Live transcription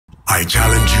I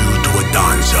challenge you to a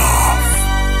dance-off.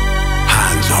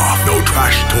 Hands off, no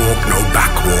trash talk, no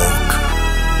back walk.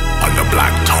 On the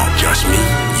black top, just me,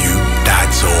 you,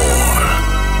 that's all.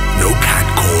 No cat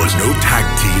calls, no tag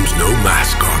teams, no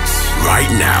mascots.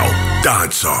 Right now,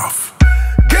 dance-off.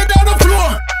 Get down the floor.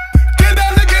 Get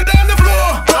down the floor.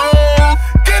 Oh,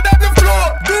 get down the floor.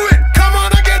 Do it. Come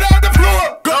on and get down the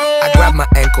floor. Go. I grab my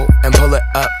ankle and pull it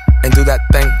up and do that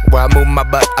thing where I move my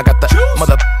butt. I got the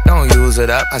mother, don't use it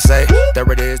up. I say, there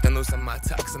it is, then loosen my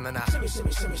tux and then I shimmy,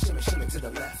 shimmy, shimmy, shimmy, shimmy to the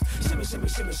left. Shimmy, shimmy,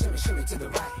 shimmy, shimmy, shimmy to the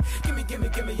right.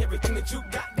 Give me everything that you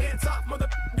got. Dance off, mother,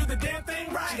 do the damn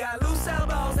thing right. She got loose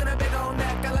elbows and a big old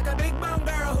neck. I like a big bone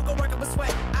girl who can work up a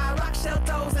sweat. I rock shell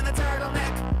toes and a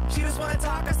turtleneck. She just wanna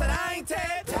talk, I said I ain't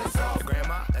Ted. The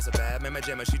grandma, that's a bad mama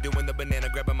jammer. She doing the banana,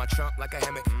 grabbing my trunk like a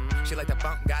hammock. She like the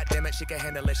bump, goddamn she can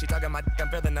handle it. She talking my dick, I'm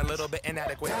feeling a little bit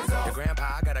inadequate. The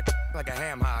grandpa, I got a like a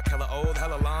ham hock. Hella old,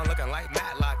 hella long, looking like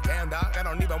Matlock. Damn dog, I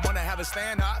don't even wanna have a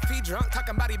stand-up. Feet drunk,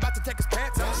 talking about he about to take his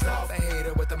pants off. They hate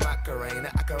her with the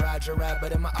Macarena. I can ride your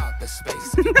rabbit in my office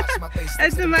space. Watch my face.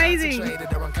 That's amazing.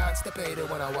 Or I'm constipated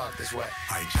when I walk this way.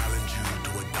 I challenge you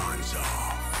to a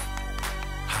dance-off.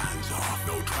 Hands off,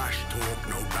 no trash talk,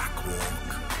 no back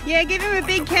walk. Yeah, give him a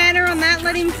big canter on that.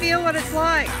 Let him feel what it's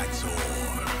like. That's all.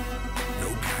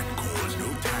 No cat calls, no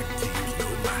tag teams, no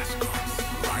mascots.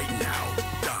 Right now,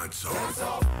 dance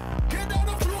off. Get down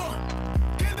the floor.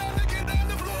 Get down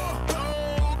the floor.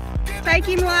 Oh, get Take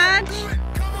him large.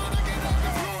 Come on and get down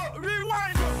the floor.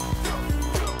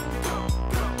 Rewind.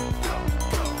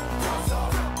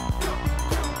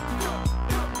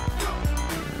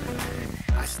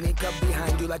 I sneak up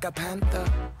behind you like a panther.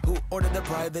 Who ordered the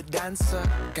private dancer?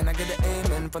 Can I get an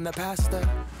amen from the pastor?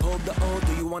 Hold the old,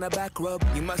 do you want a back rub?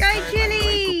 You must Go, turn Chile! like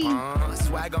Grey Poupon.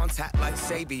 Swag on tap like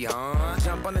Savion.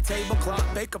 Jump on the tablecloth,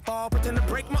 bake a fall, pretend to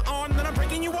break my arm, then I'm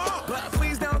breaking you off. But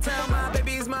please don't tell my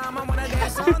baby's mom I wanna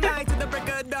dance all night to the break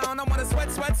of dawn. I wanna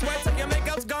sweat, sweat, sweat till your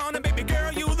makeup's gone. And baby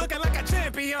girl, you looking like a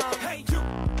champion. Hey,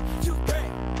 you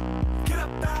bang, get up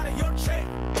out of your chair.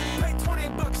 Pay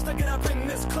 $20 to get up in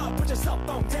this club. Put your cell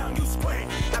phone down, you square.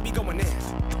 I be going in.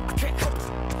 I can't help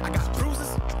it. I got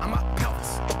bruises on my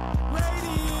pelvis.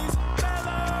 Ladies,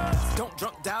 fellas, don't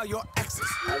drunk dial your exes.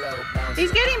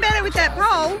 He's getting better with that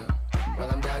pole. While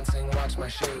I'm dancing, watch my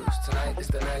shoes. Tonight is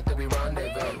the night that we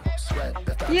rendezvous. Sweat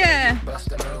the thought Yeah.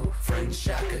 bust a move. Fringe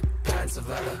jacket, pants of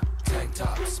leather, tank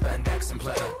top, spandex and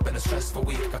pleather. Been a stressful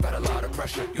week, I've got a lot of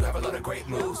pressure. You have a lot of great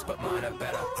moves, but mine are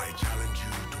better. I challenge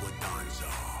you